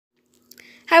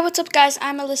Hi, what's up guys?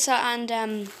 I'm Alyssa and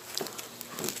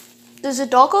there's a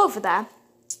dog over there.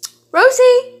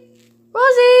 Rosie!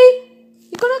 Rosie!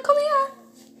 You gonna come here?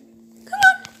 Come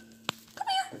on! Come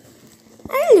here!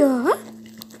 Hello!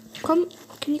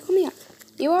 Can you come here?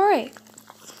 You alright?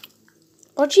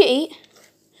 What'd you eat?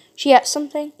 Did you eat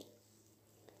something?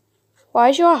 Why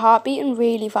is your heart beating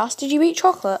really fast? Did you eat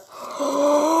chocolate?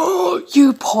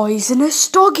 You poisonous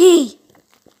doggy!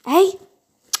 Hey?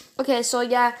 Okay, so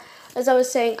yeah, as I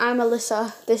was saying, I'm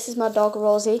Alyssa. This is my dog,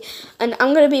 Rosie. And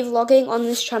I'm going to be vlogging on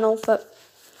this channel for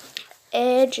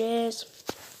ages.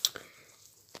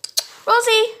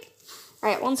 Rosie!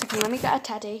 Alright, 1 second. Let me get a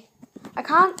teddy. I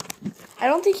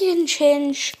don't think you can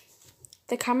change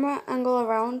the camera angle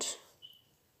around.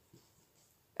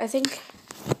 I think.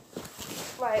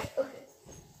 Right, okay.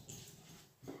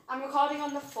 I'm recording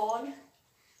on the phone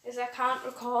because I can't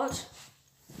record.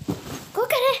 Go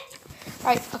get it!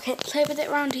 Right, okay, play with it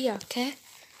around here, okay?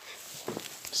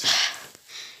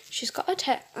 She's got a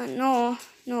no.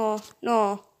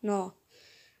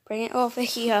 Bring it over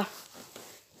here.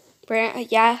 Bring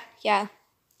it, yeah.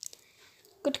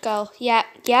 Good girl, yeah,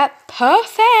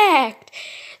 perfect!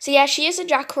 So yeah, she is a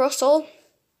Jack Russell.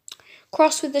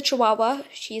 Crossed with the Chihuahua.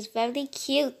 She's very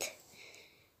cute.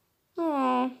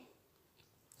 Aww.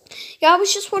 Yeah, I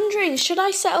was just wondering, should I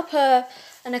set up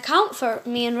an account for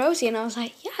me and Rosie? And I was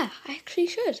like, yeah, I actually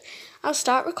should. I'll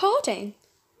start recording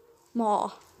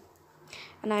more.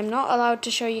 And I'm not allowed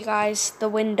to show you guys the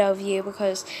window view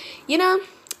because, you know,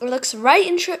 it looks right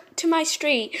into my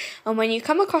street. And when you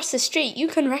come across the street, you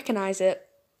can recognize it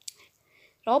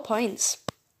at all points.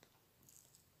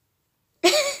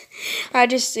 I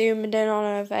just zoomed in on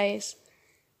her face.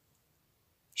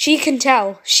 She can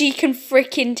tell. She can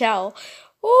freaking tell.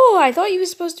 Oh, I thought you were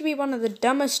supposed to be one of the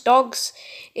dumbest dogs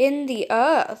in the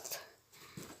earth.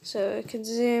 So I can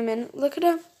zoom in. Look at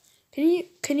her.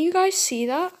 Can you guys see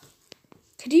that?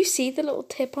 Could you see the little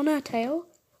tip on her tail?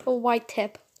 A white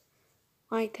tip.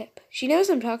 White tip. She knows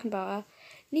I'm talking about her.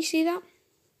 Can you see that?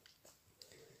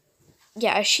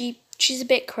 Yeah, she's a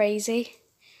bit crazy.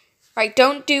 Right,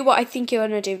 don't do what I think you're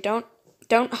gonna do. Don't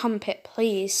hump it,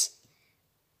 please.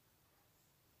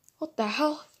 What the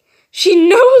hell? She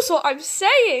knows what I'm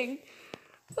saying.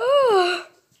 Oh.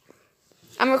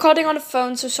 I'm recording on a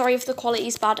phone, so sorry if the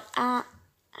quality's bad. Got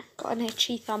an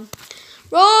itchy thumb.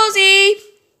 Rosie!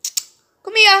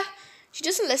 Come here. She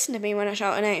doesn't listen to me when I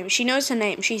shout her name. She knows her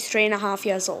name. She's 3.5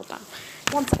 years old now.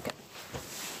 1 second.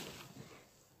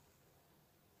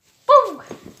 Boom!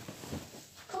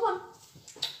 Come on.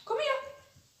 Come here.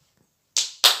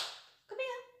 Come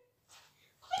here.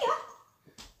 Come here.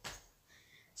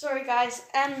 Sorry, guys.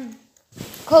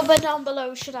 Comment down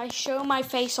below, should I show my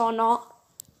face or not?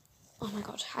 Oh my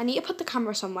god. I need to put the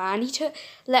camera somewhere. I need to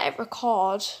let it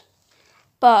record.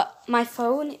 But my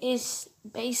phone is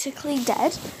basically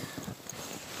dead.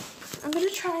 I'm going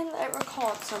to try and let it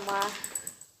record somewhere.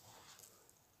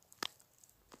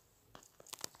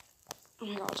 Oh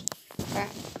my god. Okay.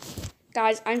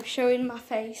 Guys, I'm showing my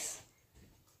face.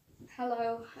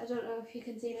 Hello. I don't know if you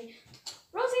can see me.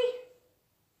 Rosie!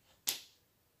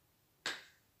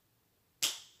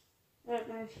 I don't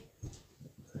know if you...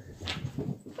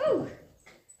 Oh!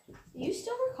 Are you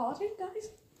still recording, guys?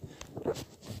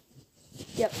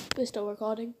 Yep, we're still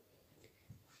recording.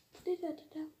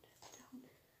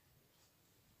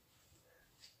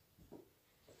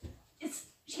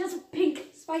 She has a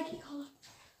pink spiky collar.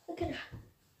 Look at her.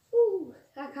 Ooh,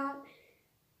 I can't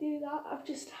do that. I've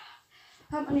just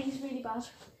hurt my knees really bad.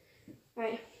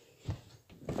 Right.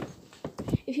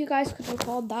 If you guys could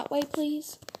record that way,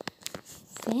 please.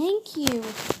 Thank you.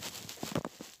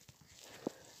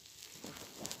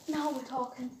 Now we're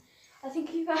talking. I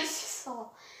think you guys just saw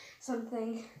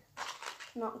something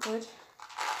not good.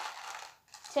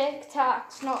 Tic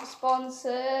Tac's not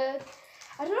sponsored.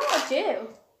 I don't know what to do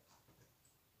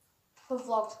for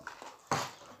vlog.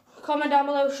 Comment down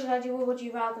below, should I do a would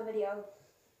you rather video?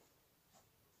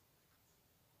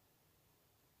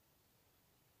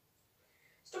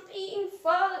 Stop eating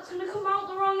fur, that's gonna come out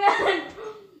the wrong end.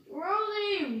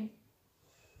 Rosie!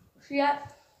 Yeah,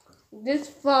 this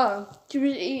fur. She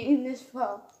was eating this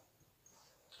fur.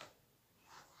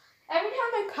 Every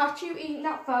time I catch you eating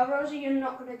that fur, Rosie, you're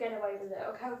not gonna get away with it,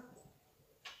 okay?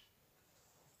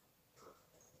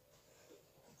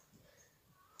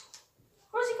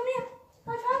 Rosie, come here.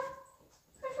 High five.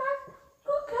 High five.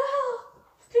 Good girl.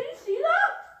 Can you see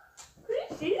that? Can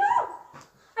you see that?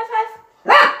 High five.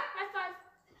 High five.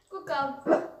 Good girl.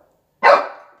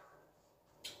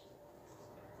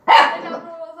 Lay down,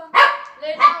 roll over.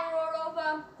 Lay down, roll over.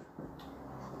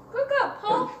 Good girl,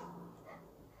 Paul.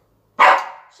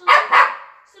 Salute.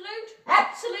 Salute.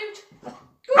 Absolute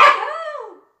good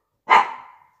girl.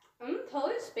 Pull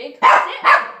it big. Sit.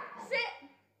 Sit.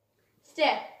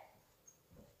 Stay.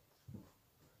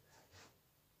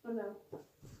 Oh no.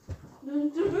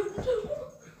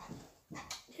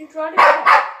 You tried it.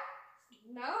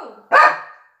 No.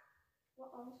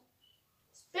 What else?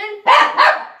 Spin.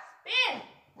 Spin.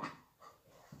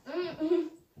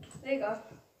 There you go.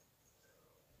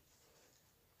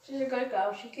 She's a good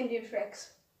girl. She can do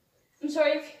tricks. I'm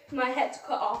sorry if my head's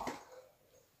cut off.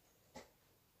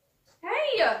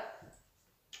 Hey!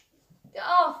 Get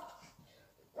off.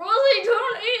 Rosie,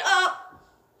 don't eat up.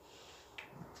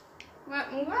 Right,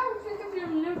 I'm gonna have to give you a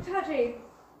new teddy.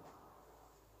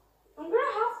 I'm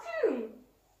gonna have to.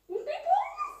 You keep on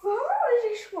your phone with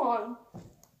this one.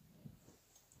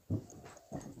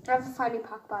 I have a fanny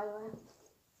pack, by the way.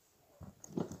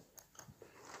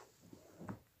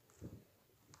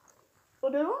 What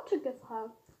do you want to give her?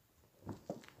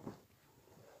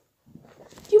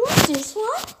 Do you want this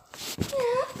one?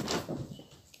 Yeah.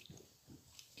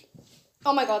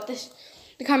 Oh my god,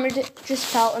 the camera just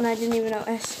fell and I didn't even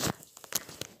notice.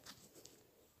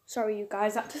 Sorry you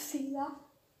guys had to see that.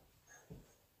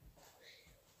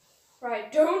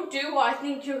 Right, don't do what I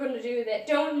think you're gonna do with it.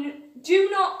 Do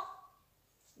not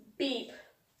beep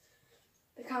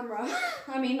the camera.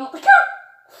 I mean not the camera.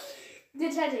 The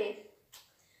teddy.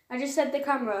 I just said the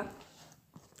camera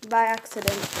by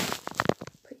accident.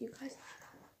 Put you guys.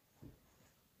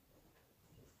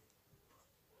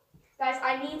 Guys,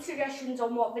 I need suggestions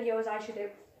on what videos I should do.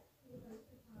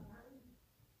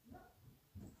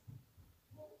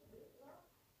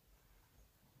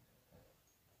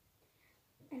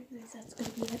 Anyways, that's going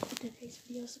to be it for today's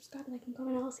video. Subscribe, like, and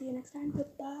comment. I'll see you next time.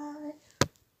 Goodbye.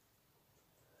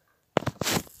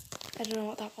 I don't know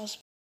what that was.